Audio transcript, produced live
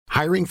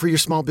Hiring for your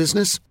small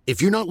business?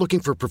 If you're not looking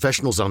for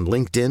professionals on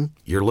LinkedIn,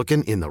 you're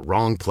looking in the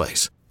wrong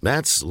place.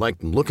 That's like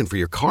looking for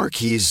your car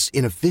keys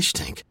in a fish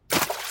tank.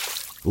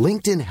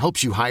 LinkedIn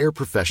helps you hire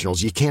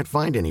professionals you can't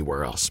find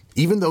anywhere else,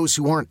 even those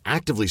who aren't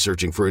actively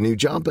searching for a new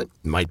job but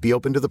might be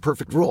open to the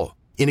perfect role.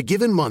 In a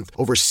given month,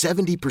 over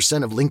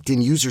 70% of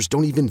LinkedIn users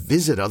don't even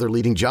visit other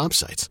leading job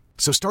sites.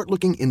 So start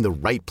looking in the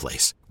right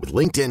place. With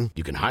LinkedIn,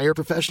 you can hire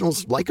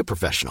professionals like a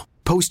professional.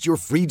 Post your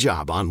free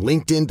job on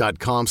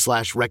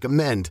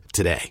linkedin.com/recommend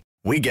today.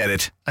 We get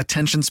it.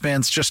 Attention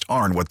spans just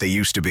aren't what they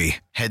used to be.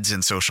 Heads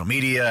in social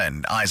media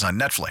and eyes on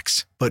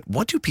Netflix. But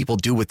what do people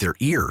do with their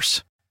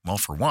ears? Well,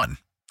 for one,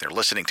 they're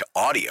listening to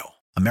audio.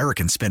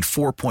 Americans spend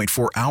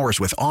 4.4 hours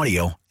with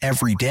audio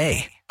every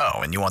day. Oh,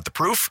 and you want the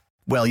proof?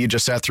 Well, you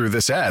just sat through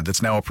this ad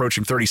that's now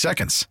approaching 30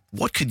 seconds.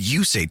 What could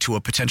you say to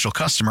a potential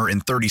customer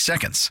in 30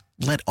 seconds?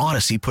 Let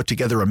Odyssey put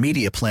together a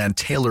media plan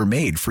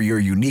tailor-made for your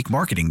unique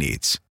marketing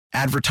needs.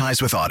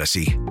 Advertise with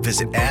Odyssey.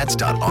 Visit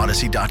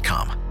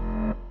ads.odyssey.com.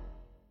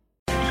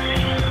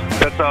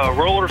 That's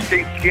Roller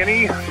Skate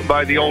Skinny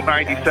by the old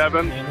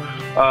 97s.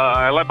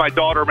 I let my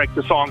daughter make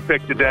the song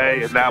pick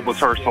today, and that was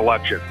her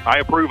selection. I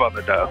approve of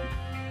it, though.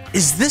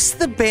 Is this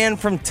the band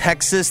from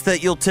Texas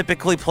that you'll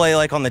typically play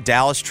like on the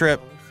Dallas trip?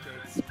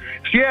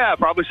 Yeah,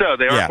 probably so.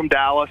 They are from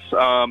Dallas,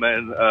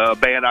 and a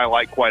band I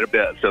like quite a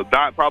bit. So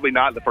probably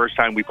not the first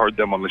time we've heard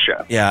them on the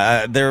show.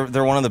 Yeah, they're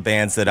one of the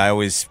bands that I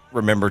always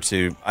remember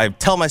to. I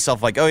tell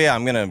myself, like, oh, yeah,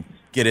 I'm going to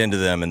get into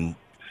them and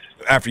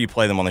after you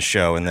play them on the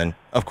show. And then,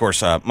 of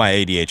course, my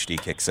ADHD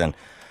kicks in.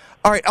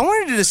 All right, I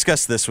wanted to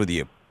discuss this with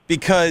you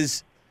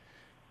because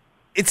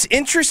it's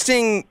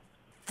interesting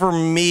for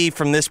me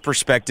from this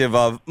perspective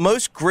of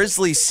most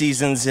Grizzlies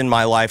seasons in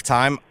my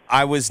lifetime,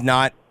 I was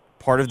not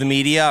part of the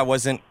media. I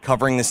wasn't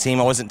covering this team.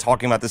 I wasn't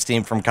talking about this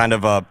team from kind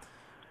of a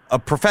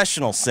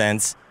professional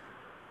sense.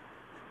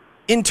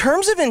 In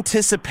terms of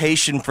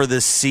anticipation for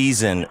this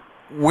season,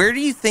 where do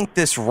you think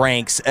this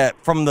ranks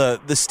from the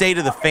state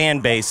of the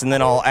fan base? And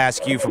then I'll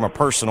ask you from a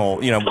personal,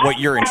 what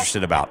you're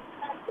interested about.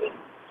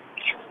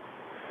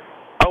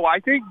 Oh,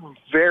 I think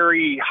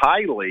very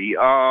highly.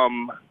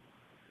 I'm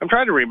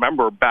trying to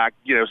remember back,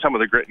 some of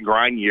the grit and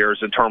grind years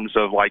in terms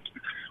of like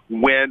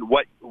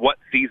what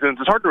seasons.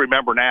 It's hard to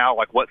remember now,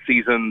 like what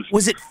seasons.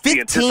 Was it 15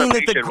 the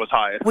anticipation was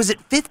highest? Was it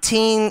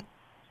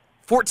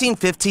 14,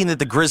 15 that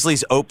the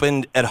Grizzlies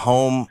opened at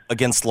home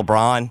against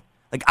LeBron?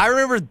 Like, I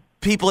remember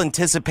people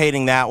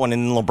anticipating that one,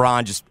 and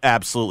LeBron just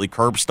absolutely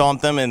curb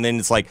stomped them, and then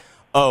it's like,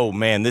 oh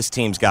man, this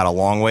team's got a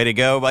long way to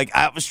go. Like,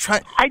 I was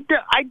trying.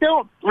 I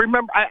don't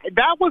remember.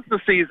 That was the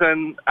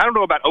season. I don't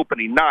know about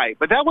opening night,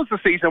 but that was the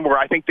season where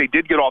I think they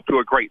did get off to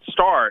a great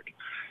start.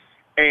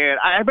 And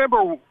I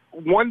remember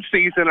one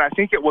season, I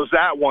think it was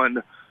that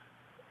one,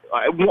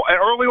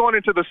 early on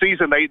into the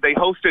season, they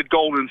hosted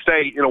Golden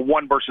State in a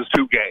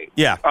 1-versus-2 game.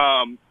 Yeah.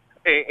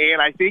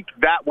 And I think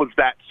that was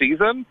that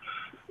season.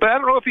 But I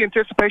don't know if the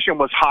anticipation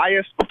was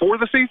highest before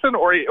the season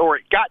or it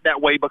got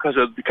that way because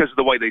of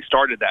the way they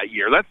started that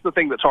year. That's the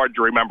thing that's hard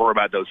to remember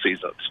about those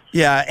seasons.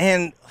 Yeah,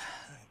 and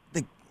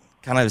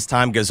kind of as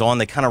time goes on,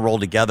 they kind of roll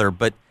together.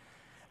 But,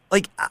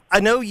 like,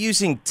 I know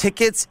using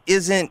tickets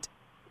isn't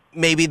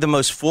maybe the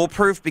most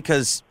foolproof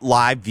because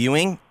live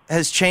viewing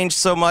has changed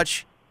so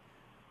much,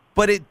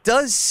 but it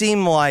does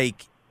seem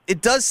like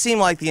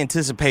the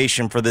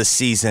anticipation for this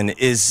season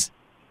is,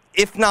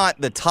 if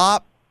not the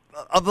top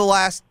of the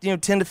last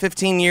 10 to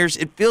 15 years,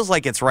 it feels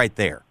like it's right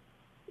there.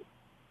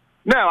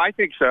 No, I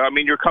think so. I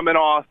mean, you're coming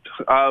off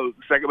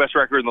second best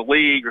record in the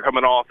league. You're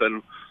coming off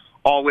an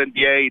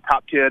All-NBA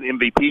top 10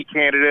 MVP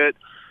candidate.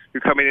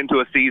 You're coming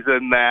into a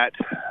season that,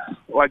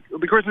 like,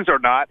 the Grizzlies are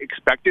not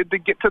expected to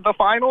get to the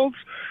finals,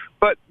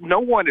 but no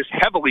one is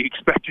heavily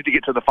expected to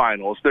get to the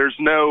finals. There's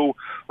no,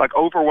 like,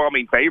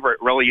 overwhelming favorite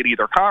really in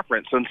either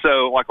conference. And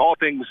so, like, all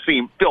things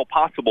feel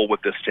possible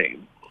with this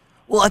team.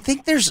 Well, I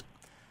think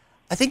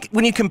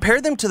when you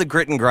compare them to the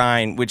grit and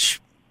grind,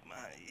 which,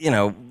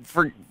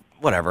 for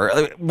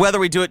whatever, whether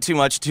we do it too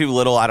much, too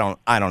little, I don't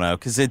know,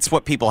 because it's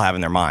what people have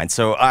in their mind.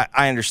 So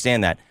I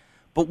understand that.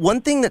 But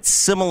one thing that's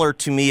similar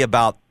to me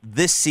about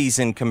this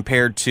season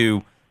compared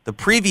to the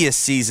previous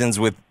seasons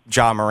with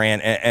Ja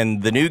Morant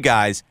and the new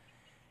guys,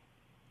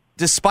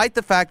 despite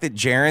the fact that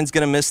Jaren's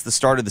going to miss the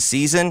start of the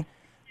season,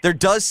 there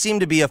does seem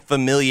to be a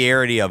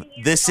familiarity of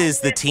this is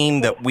the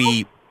team that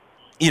we,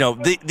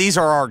 these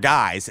are our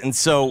guys. And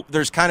so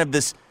there's kind of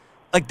this,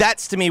 like,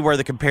 that's to me where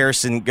the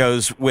comparison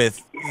goes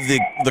with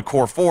the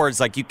core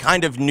forwards. Like, you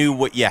kind of knew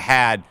what you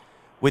had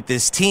with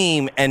this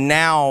team, and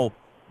now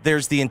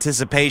there's the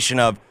anticipation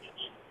of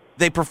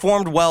they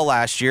performed well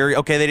last year.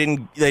 Okay, they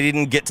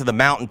didn't get to the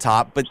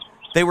mountaintop, but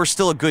they were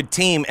still a good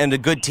team, and a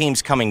good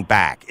team's coming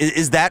back.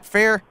 Is that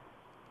fair?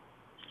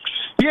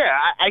 Yeah,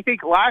 I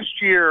think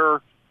last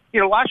year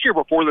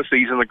before the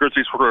season, the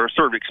Grizzlies were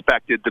sort of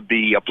expected to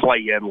be a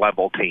play-in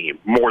level team,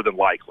 more than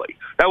likely.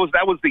 That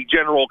was the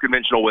general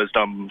conventional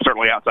wisdom,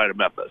 certainly outside of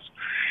Memphis.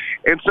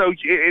 And so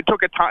it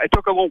took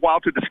a little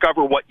while to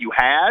discover what you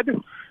had.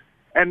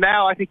 And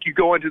now I think you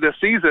go into this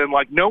season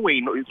like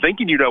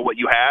thinking you know what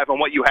you have, and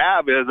what you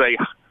have is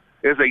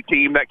is a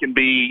team that can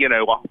be,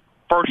 a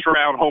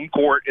first-round home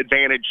court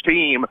advantage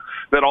team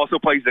that also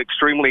plays an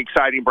extremely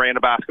exciting brand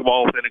of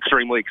basketball with an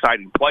extremely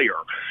exciting player.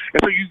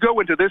 And so you go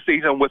into this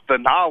season with the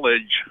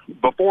knowledge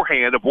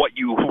beforehand of what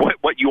you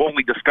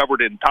only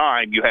discovered in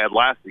time you had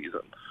last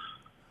season.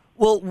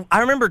 Well, I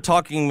remember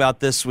talking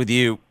about this with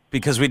you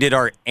because we did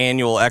our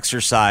annual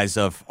exercise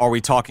of are we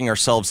talking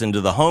ourselves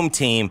into the home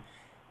team,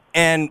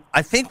 and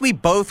I think we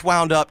both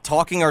wound up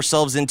talking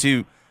ourselves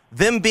into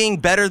them being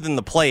better than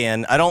the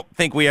play-in. I don't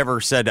think we ever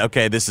said,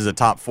 okay, this is a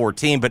top 4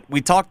 team, but we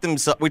talked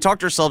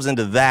ourselves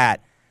into that.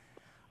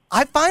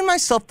 I find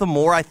myself, the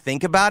more I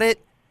think about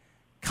it,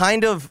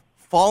 kind of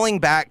falling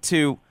back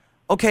to,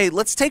 okay,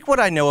 let's take what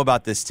I know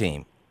about this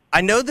team.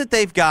 I know that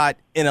they've got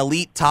an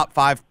elite top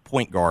 5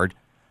 point guard.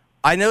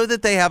 I know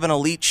that they have an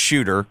elite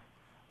shooter.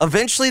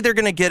 Eventually, they're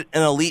going to get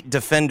an elite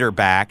defender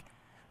back.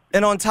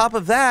 And on top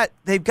of that,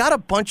 they've got a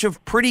bunch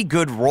of pretty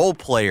good role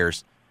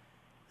players.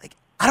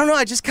 I don't know.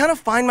 I just kind of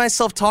find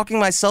myself talking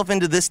myself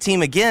into this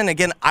team again.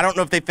 Again, I don't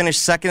know if they finish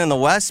second in the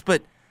West,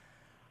 but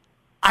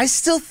I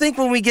still think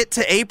when we get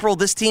to April,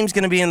 this team's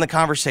going to be in the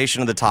conversation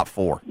of the top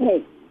 4.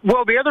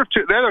 Well, the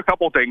other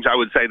couple of things I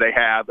would say they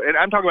have, and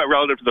I'm talking about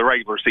relative to the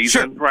regular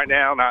season right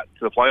now, not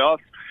to the playoffs.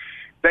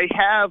 They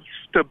have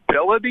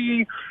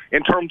stability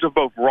in terms of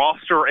both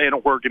roster and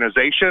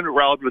organization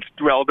relative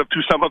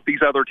to some of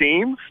these other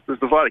teams.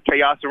 There's a lot of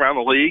chaos around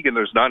the league, and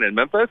there's none in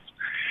Memphis.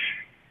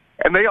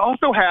 And they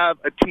also have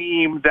a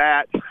team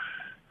that,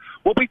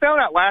 what we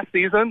found out last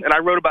season, and I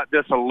wrote about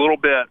this a little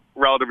bit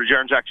relative to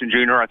Jaren Jackson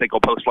Jr., I think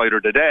I'll post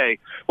later today.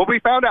 What we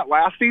found out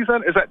last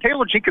season is that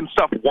Taylor Jenkins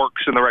stuff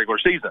works in the regular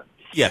season.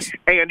 Yes.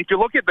 And if you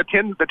look at the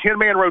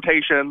 10-man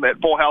rotation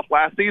at full health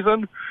last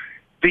season,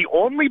 the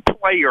only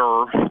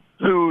player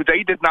who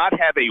they did not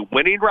have a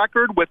winning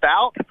record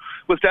without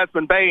was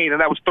Desmond Bane,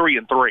 and that was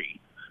 3-3.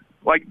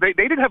 Like, they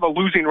didn't have a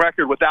losing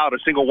record without a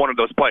single one of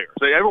those players.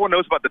 Everyone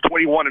knows about the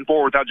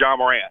 21-4 without John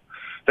Morant.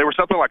 They were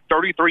something like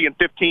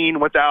 33-15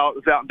 without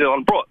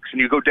Dillon Brooks, and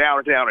you go down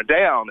and down and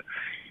down.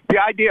 The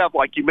idea of,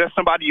 like, you miss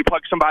somebody, you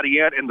plug somebody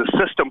in, and the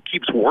system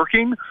keeps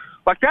working,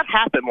 like, that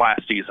happened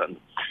last season.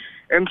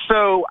 And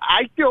so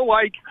I feel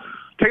like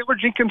Taylor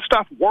Jenkins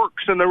stuff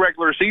works in the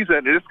regular season,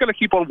 and it's going to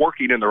keep on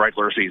working in the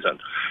regular season.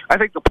 I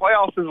think the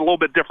playoffs is a little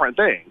bit different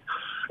thing.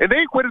 And they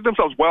acquitted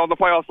themselves well in the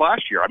playoffs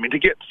last year. I mean, to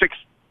get 6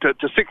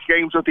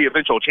 games with the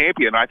eventual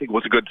champion, I think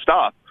was good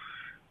stuff.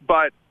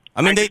 But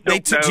I mean,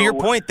 to your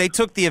point, they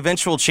took the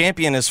eventual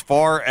champion as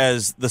far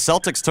as the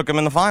Celtics took him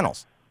in the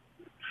finals.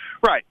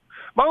 Right.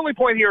 My only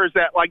point here is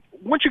that, like,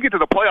 once you get to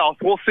the playoffs,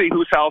 we'll see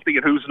who's healthy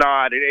and who's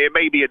not. It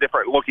may be a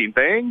different-looking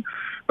thing.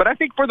 But I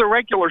think for the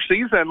regular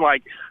season,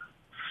 like,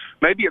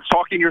 maybe it's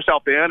talking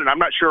yourself in, and I'm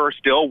not sure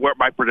still what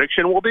my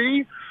prediction will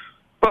be.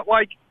 But,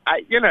 like,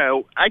 I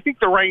think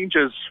the range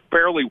is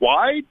fairly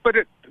wide, but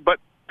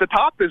the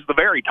top is the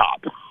very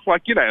top.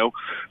 Like, if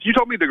you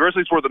told me the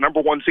Grizzlies were the number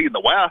 1 seed in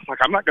the West, like,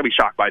 I'm not going to be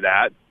shocked by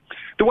that.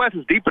 The West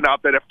is deep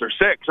enough that if they're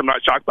 6, I'm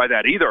not shocked by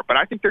that either. But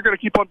I think they're going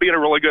to keep on being a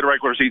really good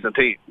regular season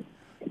team.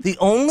 The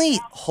only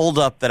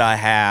holdup that I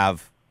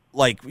have,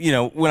 like,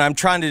 when I'm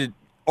trying to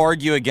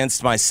argue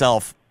against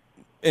myself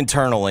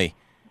internally,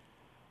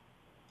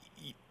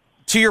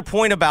 to your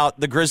point about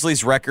the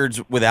Grizzlies'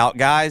 records without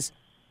guys,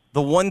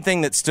 the one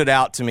thing that stood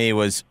out to me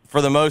was,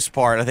 for the most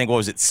part, I think,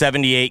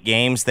 78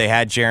 games they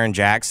had Jaren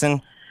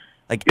Jackson.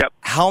 Like, yep.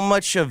 How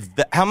much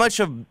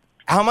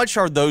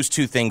are those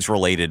two things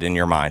related in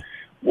your mind?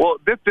 Well,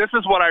 this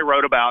is what I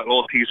wrote about, a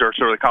little teaser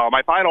sort of column.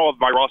 My final of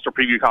my roster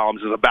preview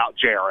columns is about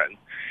Jaren.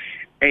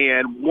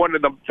 And one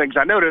of the things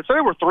I noticed, so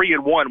they were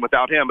 3-1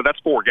 without him, but that's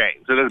 4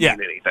 games. It doesn't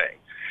mean anything.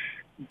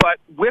 But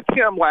with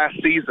him last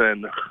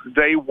season,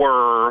 they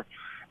were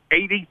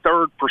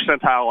 83rd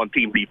percentile on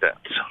team defense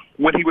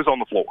when he was on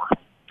the floor.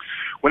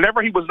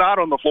 Whenever he was not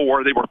on the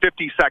floor, they were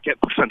 52nd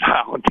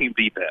percentile on team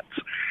defense.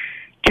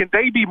 Can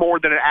they be more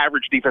than an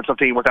average defensive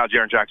team without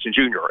Jaren Jackson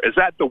Jr.? Is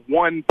that the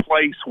one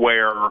place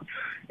where,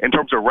 in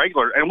terms of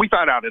regular, and we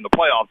found out in the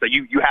playoffs that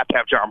you have to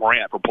have Ja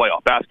Morant for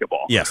playoff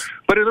basketball. Yes.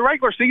 But in the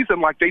regular season,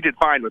 like, they did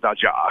fine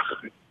without Ja.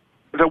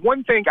 The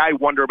one thing I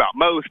wonder about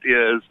most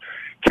is,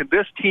 can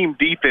this team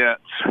defense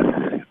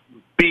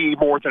be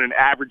more than an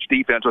average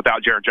defense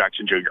without Jaren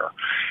Jackson Jr.?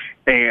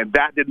 And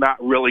that did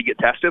not really get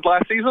tested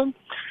last season.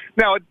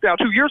 Now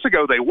 2 years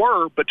ago they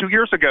were, but 2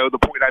 years ago the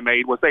point I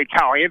made was they had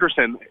Kyle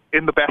Anderson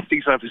in the best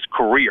season of his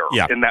career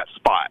in that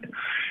spot.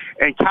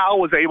 And Kyle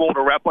was able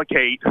to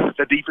replicate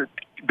the defense,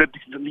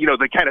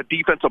 the kind of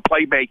defensive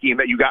playmaking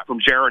that you got from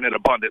Jaren in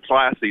abundance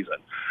last season.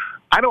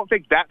 I don't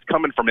think that's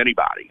coming from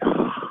anybody.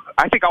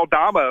 I think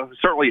Aldama,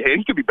 certainly,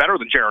 he could be better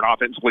than Jaren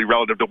offensively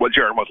relative to what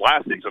Jaren was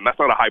last season. That's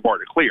not a high bar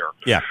to clear.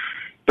 Yeah.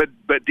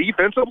 But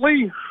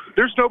defensively,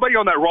 there's nobody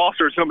on that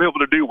roster that's going to be able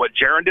to do what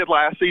Jaren did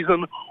last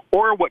season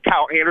or what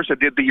Kyle Anderson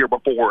did the year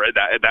before at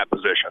that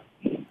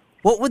position.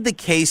 What would the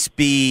case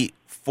be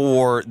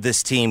for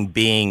this team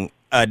being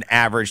an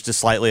average to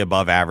slightly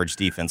above average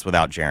defense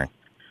without Jaren?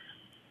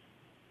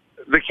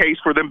 The case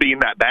for them being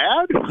that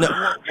bad?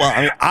 No, well,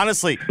 I mean,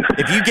 honestly,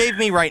 if you gave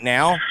me right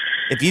now,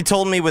 if you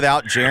told me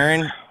without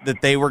Jaren,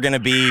 that they were going to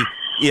be,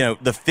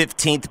 the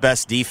 15th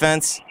best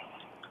defense,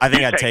 I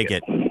think I'd take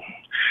it.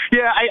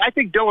 Yeah, I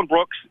think Dylan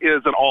Brooks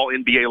is an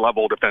all-NBA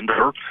level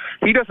defender.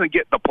 He doesn't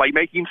get the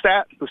playmaking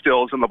stats, the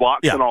steals and the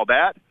blocks and all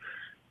that,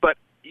 but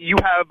you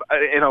have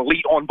an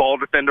elite on-ball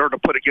defender to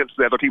put against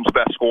the other team's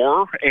best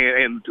scorer,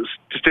 and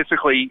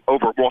statistically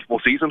over multiple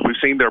seasons, we've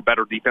seen they're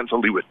better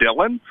defensively with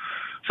Dylan.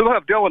 So they'll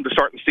have Dylan to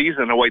start the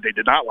season in a way they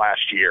did not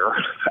last year.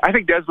 I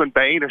think Desmond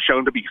Bane has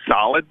shown to be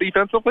solid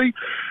defensively.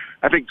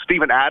 I think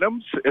Steven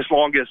Adams, as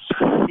long as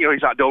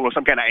he's not dealing with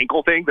some kind of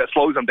ankle thing that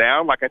slows him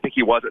down, like I think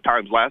he was at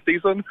times last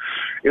season,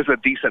 is a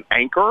decent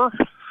anchor.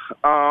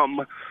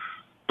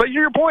 But to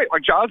your point,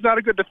 like Ja's not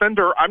a good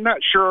defender. I'm not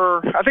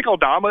sure. I think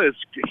Aldama is.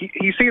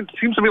 He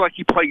seems to me like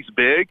he plays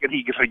big and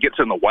he gets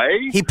in the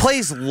way. He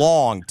plays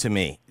long to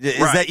me. Is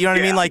that what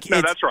I mean? Like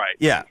no, that's right.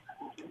 Yeah.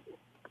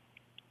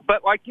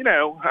 But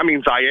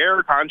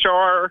Zaire,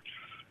 Conchar,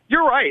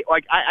 you're right.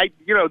 Like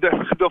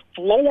the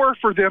floor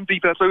for them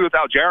defensively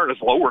without Jaren is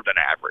lower than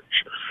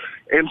average,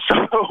 and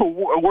so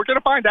we're going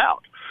to find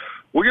out.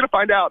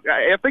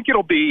 I think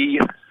it'll be.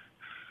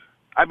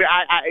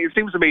 It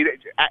seems to me that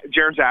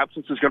Jaren's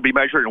absence is going to be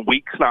measured in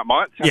weeks, not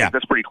months. I think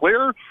that's pretty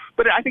clear.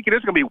 But I think it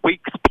is going to be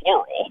weeks,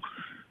 plural.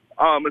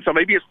 And so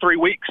maybe it's 3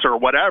 weeks or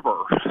whatever,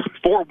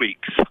 4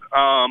 weeks.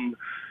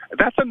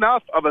 That's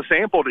enough of a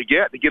sample to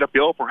get a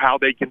feel for how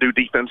they can do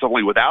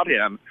defensively without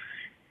him.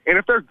 And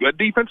if they're good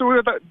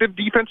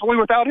defensively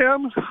without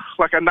him,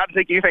 like I'm not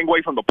taking anything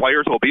away from the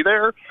players who will be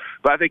there,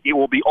 but I think it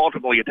will be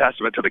ultimately a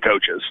testament to the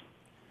coaches.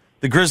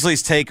 The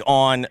Grizzlies take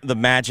on the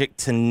Magic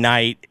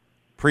tonight.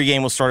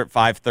 Pre-game will start at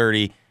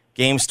 5:30.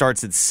 Game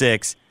starts at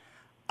 6.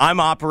 I'm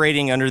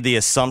operating under the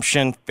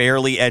assumption,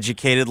 fairly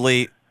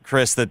educatedly,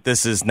 Chris, that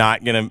this is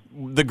not going to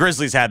 – the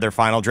Grizzlies had their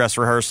final dress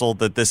rehearsal,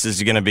 that this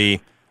is going to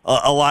be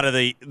a lot of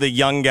the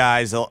young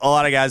guys, a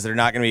lot of guys that are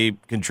not going to be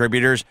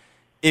contributors,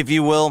 if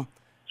you will.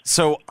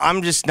 So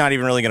I'm just not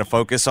even really going to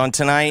focus on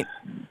tonight.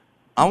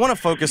 I want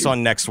to focus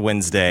on next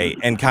Wednesday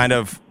and kind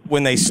of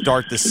when they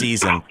start the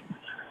season.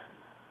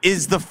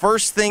 Is the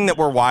first thing that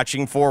we're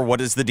watching for, what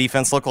does the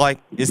defense look like?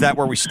 Is that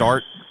where we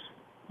start?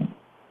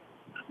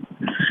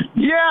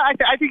 Yeah,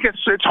 I think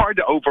it's hard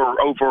to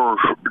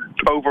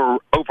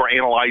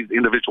overanalyze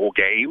individual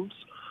games,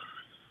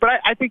 but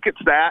I think it's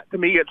that. To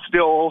me, it's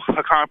still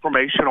a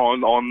confirmation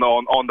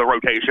on the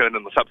rotation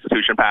and the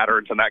substitution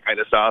patterns and that kind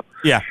of stuff.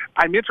 Yeah,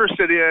 I'm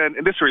interested in,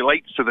 and this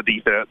relates to the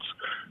defense,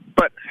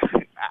 but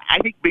I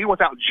think being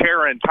without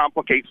Jaren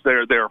complicates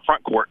their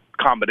front court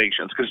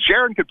combinations because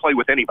Jaren could play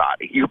with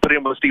anybody. You put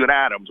him with Steven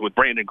Adams, with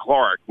Brandon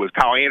Clark, with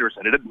Kyle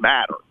Anderson. It doesn't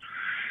matter.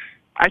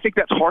 I think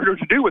that's harder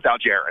to do without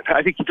Jaren.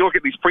 I think if you look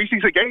at these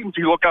preseason games,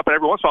 you look up and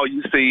every once in a while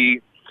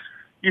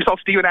you saw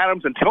Steven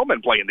Adams and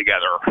Tillman playing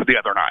together the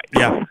other night.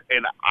 Yeah.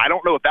 And I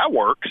don't know if that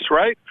works,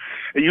 right?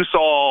 And you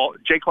saw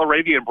Jake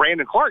LaRavia and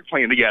Brandon Clark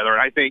playing together,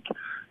 and I think,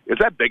 is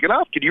that big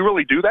enough? Can you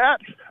really do that?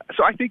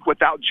 So I think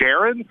without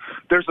Jaren,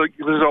 there's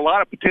a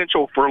lot of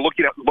potential for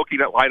looking at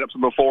lineups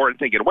on the floor and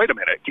thinking, wait a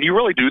minute, can you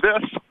really do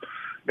this?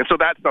 And so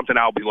that's something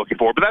I'll be looking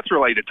for, but that's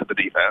related to the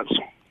defense.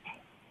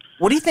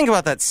 What do you think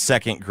about that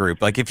second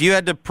group? Like if you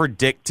had to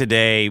predict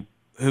today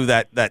who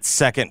that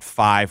second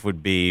five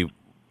would be,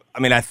 I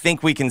mean, I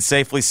think we can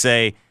safely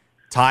say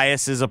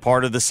Tyus is a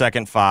part of the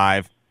second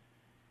five.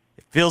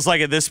 It feels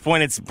like at this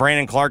point it's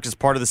Brandon Clark is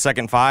part of the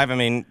second five. I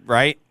mean,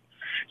 right?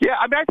 Yeah,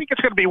 I mean, I think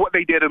it's going to be what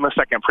they did in the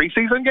second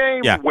preseason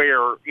game,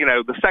 where,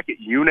 the second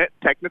unit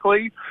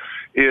technically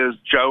is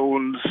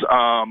Jones,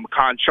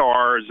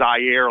 Conchar,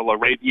 Zaire,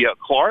 LaRavia,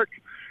 Clark.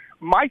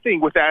 My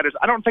thing with that is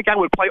I don't think I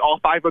would play all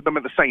five of them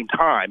at the same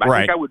time.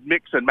 I think I would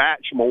mix and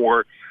match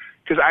more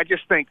because I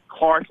just think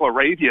Clark,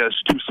 LaRavia is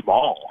too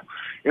small.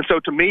 And so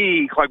to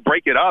me, like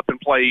break it up and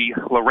play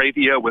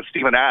LaRavia with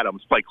Steven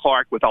Adams, play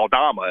Clark with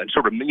Aldama, and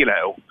sort of,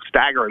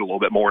 stagger it a little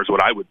bit more is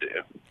what I would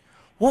do.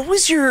 What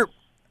was your...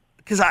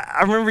 Because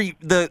I remember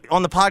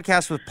on the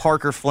podcast with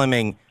Parker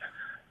Fleming,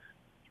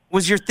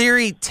 was your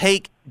theory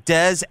take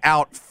Dez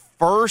out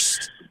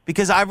first?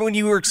 Because when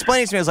you were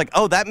explaining to me, I was like,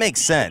 oh, that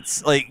makes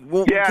sense. Like,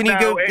 can you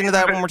go into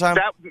that one more time?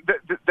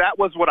 That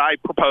was what I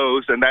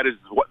proposed, and that is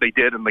what they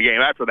did in the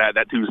game after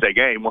that Tuesday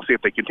game. We'll see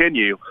if they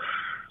continue.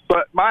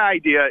 But my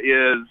idea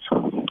is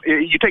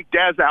you take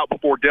Dez out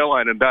before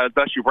Dylan, and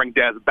thus you bring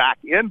Dez back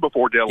in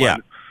before Dylan. Yeah.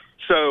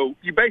 So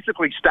you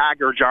basically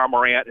stagger John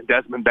Morant and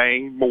Desmond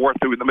Bane more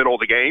through the middle of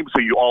the game, so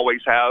you always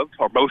have,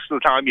 or most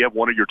of the time, you have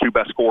one of your two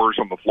best scorers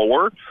on the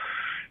floor.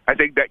 I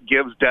think that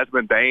gives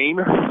Desmond Bane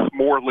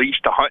more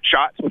leash to hunt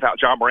shots without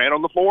John Morant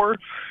on the floor,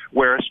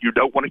 whereas you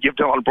don't want to give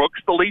Dylan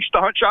Brooks the leash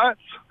to hunt shots.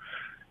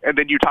 And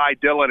then you tie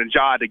Dylan and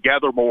Ja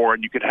together more,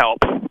 and you could help,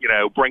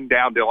 bring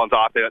down Dylan's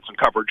offense and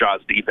cover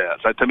Ja's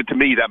defense. To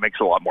me, that makes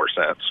a lot more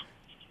sense.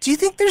 Do you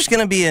think there's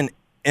going to be an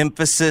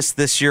emphasis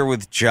this year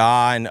with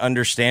Ja and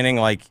understanding,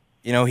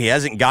 he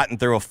hasn't gotten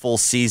through a full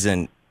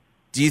season?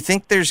 Do you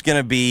think there's going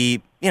to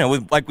be,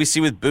 like we see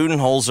with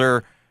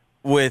Budenholzer,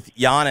 with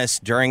Giannis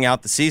during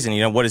out the season,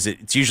 what is it?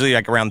 It's usually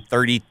like around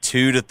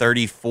 32 to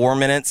 34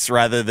 minutes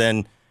rather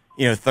than,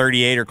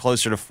 38 or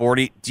closer to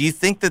 40. Do you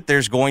think that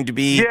there's going to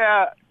be...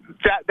 Yeah,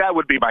 That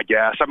would be my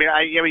guess. I mean,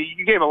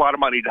 you gave a lot of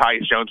money to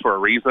Tyus Jones for a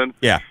reason.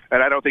 Yeah.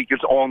 And I don't think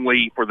it's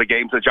only for the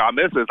games that Ja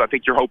misses. I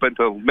think you're hoping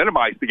to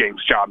minimize the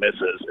games Ja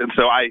misses. And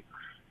so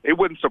it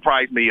wouldn't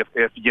surprise me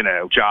if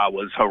Ja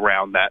was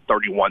around that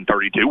 31,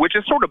 32, which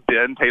has sort of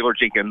been Taylor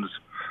Jenkins.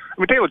 I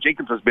mean, Taylor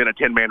Jenkins has been a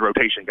 10-man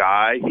rotation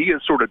guy. He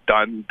has sort of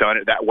done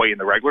it that way in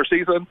the regular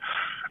season.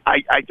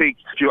 I think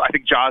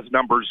Ja's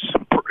numbers,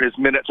 his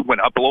minutes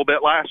went up a little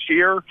bit last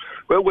year,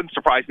 but it wouldn't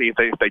surprise me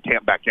if they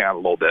tamp back down a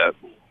little bit.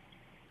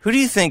 Who do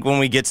you think when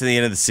we get to the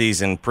end of the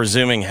season,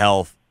 presuming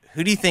health,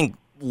 who do you think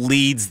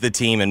leads the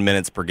team in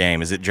minutes per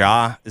game? Is it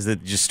Ja? Is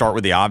it just start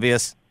with the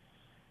obvious?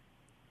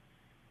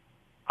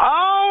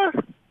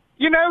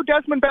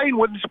 Desmond Bain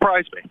wouldn't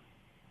surprise me.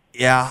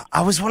 Yeah,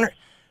 I was wondering,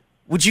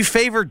 would you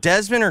favor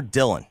Desmond or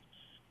Dillon?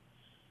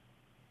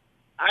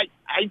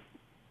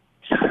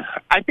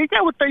 I think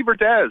I would favor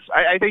Des.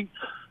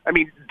 I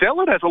mean,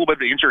 Dillon has a little bit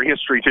of injury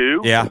history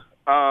too. Yeah.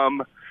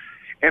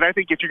 And I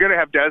think if you're going to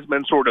have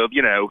Desmond sort of,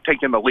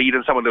 taking the lead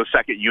in some of those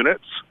second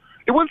units,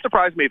 it wouldn't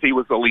surprise me if he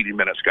was the leading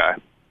minutes guy.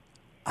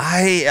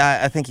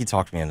 I think he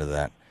talked me into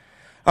that.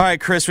 All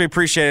right, Chris, we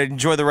appreciate it.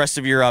 Enjoy the rest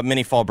of your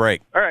mini fall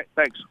break. All right,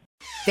 thanks.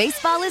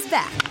 Baseball is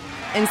back,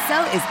 and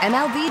so is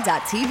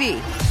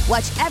MLB.tv.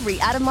 Watch every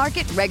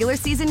out-of-market regular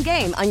season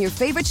game on your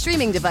favorite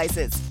streaming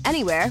devices,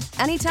 anywhere,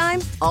 anytime,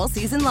 all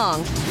season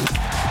long.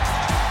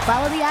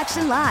 Follow the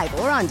action live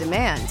or on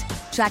demand.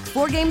 Track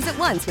 4 games at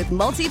once with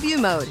multi-view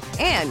mode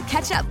and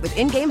catch up with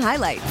in-game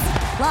highlights.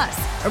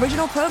 Plus,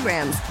 original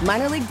programs,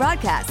 minor league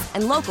broadcasts,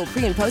 and local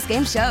pre- and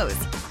post-game shows.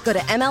 Go to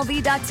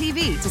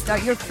MLB.tv to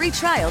start your free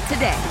trial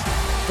today.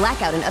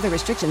 Blackout and other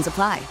restrictions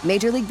apply.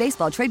 Major League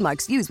Baseball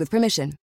trademarks used with permission.